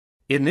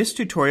In this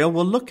tutorial,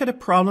 we'll look at a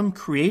problem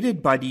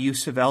created by the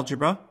use of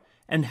algebra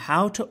and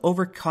how to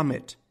overcome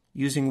it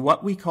using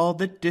what we call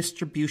the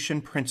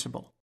distribution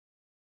principle.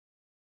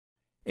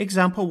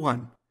 Example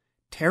 1.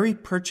 Terry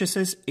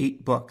purchases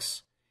 8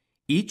 books.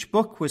 Each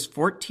book was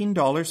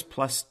 $14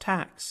 plus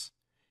tax.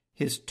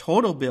 His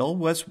total bill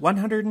was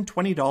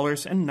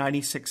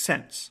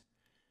 $120.96.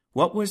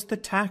 What was the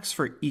tax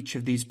for each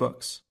of these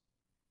books?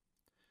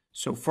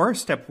 So for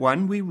step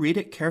 1, we read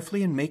it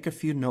carefully and make a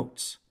few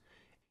notes.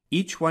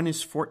 Each one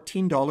is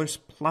 $14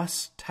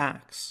 plus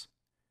tax.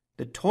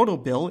 The total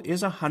bill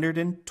is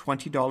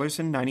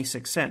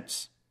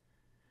 $120.96.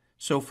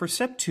 So for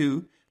step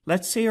 2,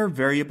 let's say our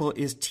variable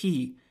is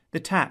t, the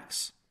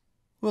tax.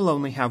 We'll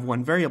only have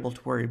one variable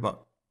to worry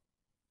about.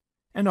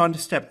 And on to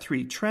step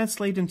 3,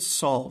 translate and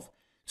solve.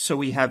 So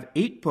we have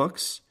 8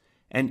 books,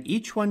 and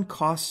each one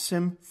costs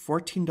him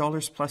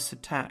 $14 plus the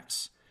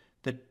tax.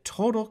 The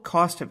total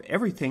cost of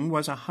everything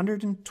was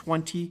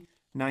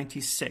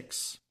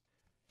 $120.96.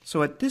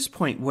 So at this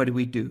point, what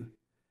do?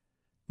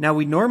 Now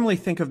we normally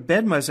think of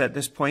BEDMAS at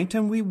this point,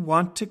 and we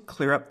want to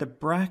clear up the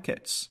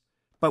brackets.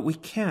 But we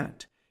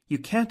can't. You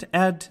can't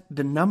add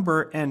the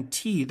number and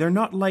t. They're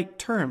not like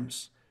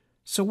terms.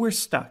 So we're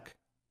stuck.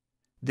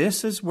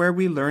 This is where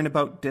we learn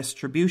about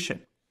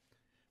distribution.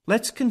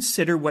 Let's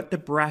consider what the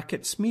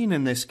brackets mean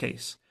in this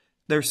case.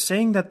 They're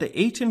saying that the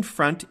 8 in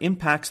front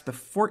impacts the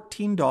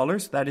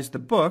 $14, that is the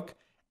book,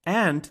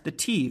 and the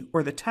t,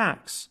 or the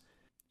tax.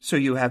 So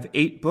you have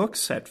 8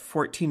 books at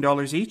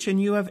 $14 each,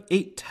 and you have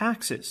 8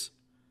 taxes.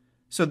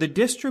 So the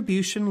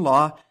distribution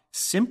law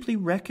simply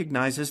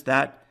recognizes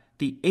that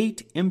the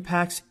 8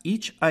 impacts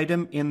each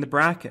item in the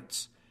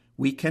brackets.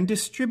 We can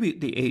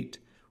distribute the 8.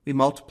 We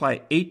multiply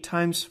 8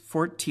 times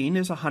 14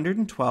 is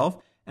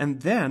 112, and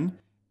then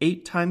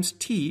 8 times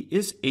t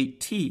is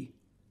 8t.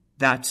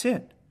 That's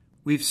it.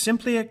 We've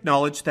simply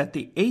acknowledged that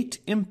the 8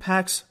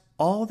 impacts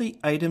all the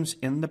items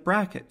in the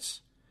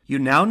brackets. You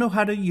now know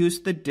how to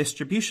use the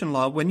distribution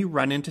law when you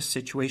run into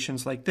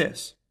situations like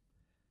this.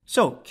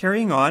 So,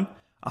 carrying on,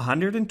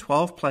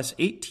 112 plus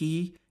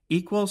 8t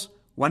equals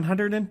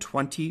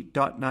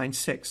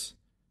 120.96.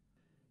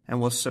 And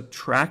we'll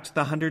subtract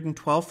the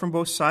 112 from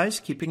both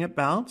sides, keeping it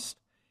balanced.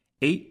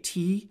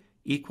 8t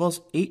equals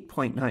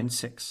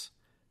 8.96.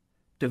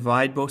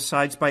 Divide both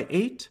sides by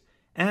 8,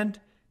 and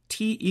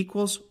t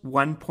equals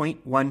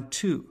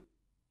 1.12.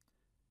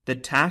 The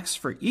tax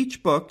for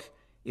each book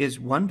is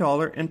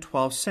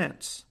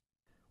 $1.12.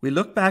 We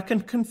look back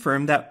and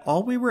confirm that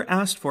all we were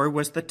asked for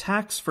was the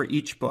tax for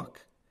each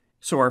book.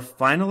 So our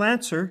final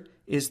answer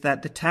is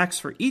that the tax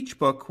for each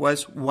book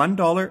was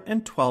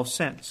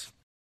 $1.12.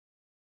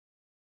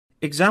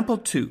 Example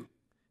 2.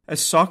 A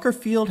soccer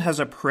field has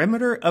a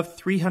perimeter of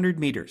 300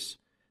 meters.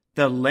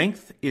 The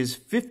length is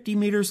 50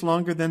 meters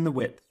longer than the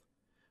width.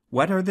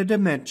 What are the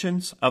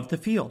dimensions of the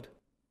field?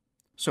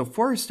 So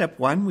for step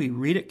 1, we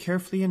read it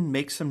carefully and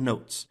make some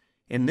notes.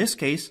 In this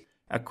case,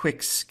 a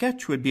quick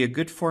sketch would be a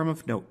good form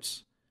of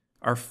notes.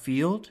 Our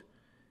field,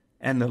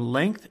 and the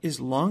length is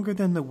longer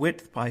than the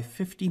width by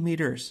 50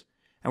 meters.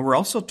 And we're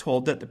also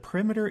told that the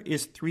perimeter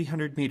is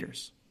 300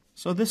 meters.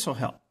 So this will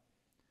help.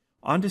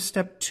 On to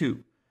step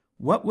 2.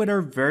 What would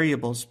our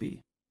variables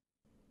be?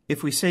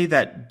 If we say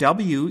that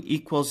w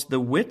equals the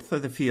width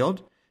of the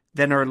field,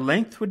 then our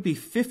length would be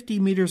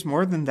 50 meters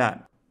more than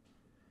that.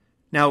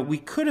 Now, we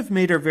could have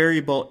made our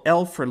variable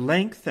L for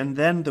length, and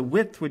then the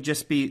width would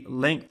just be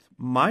length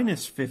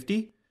minus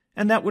 50,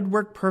 and that would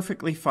work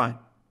perfectly fine.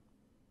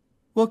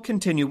 We'll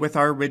continue with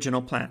our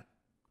original plan.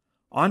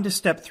 On to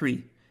step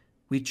 3.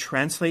 We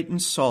translate and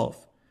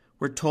solve.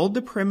 We're told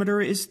the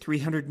perimeter is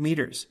 300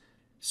 meters,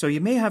 so you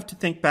may have to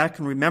think back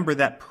and remember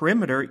that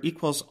perimeter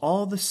equals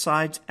all the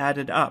sides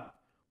added up,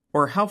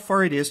 or how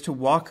far it is to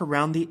walk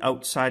around the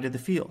outside of the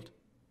field.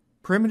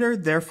 Perimeter,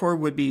 therefore,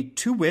 would be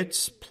 2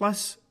 widths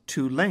plus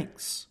 2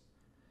 lengths.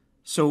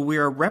 So we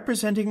are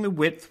representing the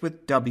width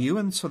with w,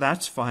 and so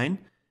that's fine,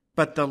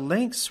 but the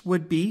lengths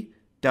would be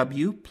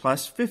w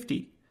plus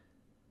 50.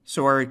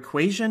 So our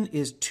equation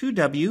is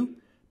 2w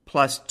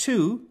plus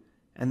 2,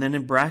 and then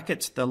in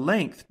brackets the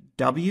length,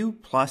 w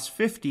plus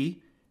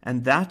 50,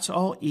 and that's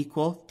all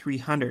equal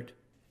 300.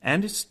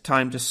 And it's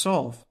time to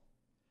solve.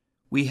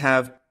 We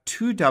have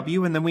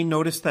 2w, and then we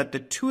notice that the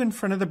 2 in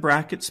front of the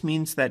brackets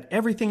means that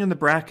everything in the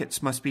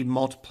brackets must be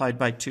multiplied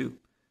by 2.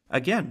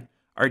 Again,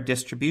 our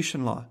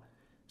distribution law.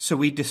 So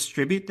we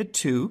distribute the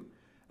 2,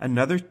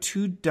 another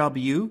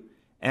 2w,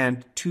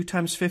 and 2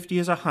 times 50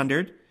 is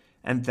 100,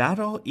 and that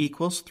all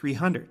equals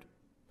 300.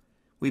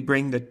 We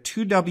bring the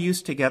 2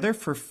 w's together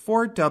for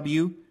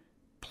 4w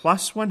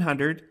plus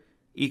 100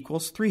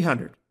 equals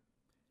 300.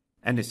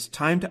 And it's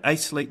time to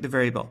isolate the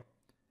variable.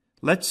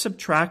 Let's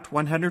subtract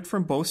 100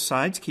 from both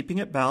sides, keeping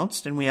it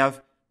balanced, and we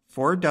have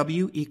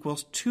 4w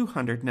equals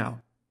 200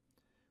 now.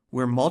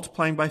 We're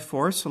multiplying by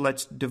 4, so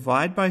let's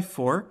divide by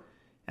 4,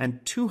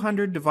 and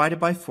 200 divided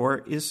by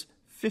 4 is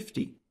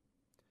 50.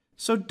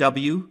 So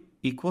w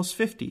equals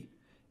 50.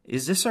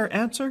 Is this our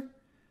answer?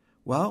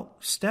 Well,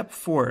 step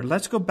 4.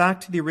 Let's go back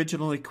to the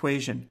original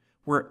equation.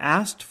 We're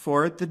asked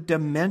for the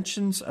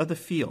dimensions of the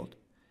field.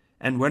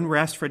 and when we're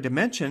asked for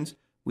dimensions,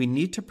 we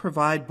need to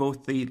provide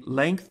both the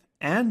length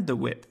and the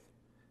width.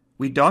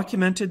 We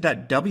documented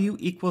that W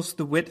equals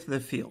the width of the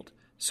field,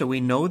 so we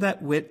know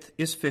that width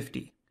is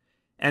 50.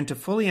 And to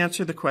fully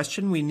answer the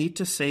question, we need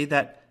to say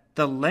that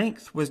the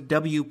length was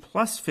W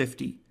plus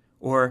 50,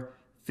 or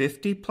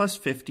 50 plus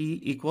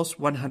 50 equals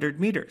 100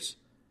 meters.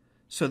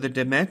 So the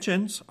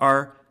dimensions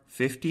are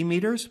 50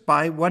 meters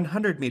by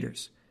 100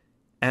 meters.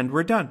 And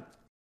we're done.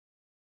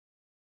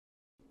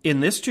 In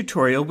this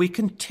tutorial, we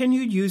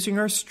continued using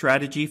our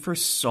strategy for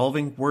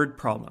solving word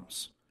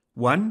problems.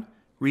 1.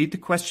 Read the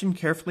question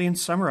carefully and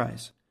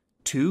summarize.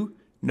 2.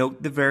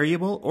 Note the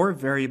variable or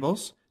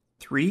variables.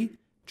 3.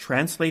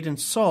 Translate and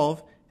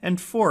solve. And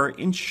 4.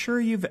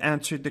 Ensure you've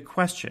answered the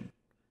question.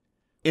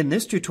 In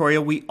this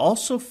tutorial, we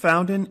also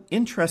found an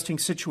interesting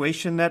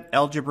situation that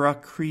algebra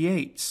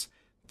creates.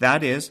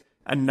 That is,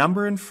 a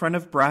number in front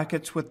of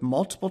brackets with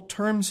multiple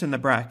terms in the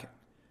bracket.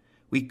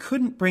 We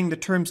couldn't bring the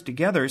terms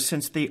together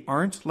since they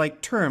aren't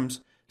like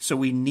terms, so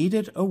we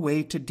needed a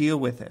way to deal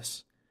with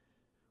this.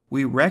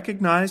 We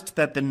recognized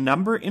that the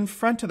number in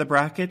front of the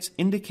brackets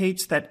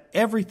indicates that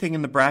everything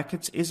in the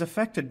brackets is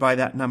affected by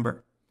that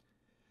number.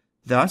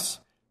 Thus,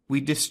 we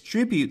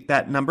distribute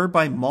that number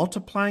by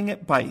multiplying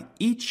it by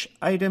each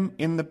item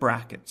in the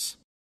brackets.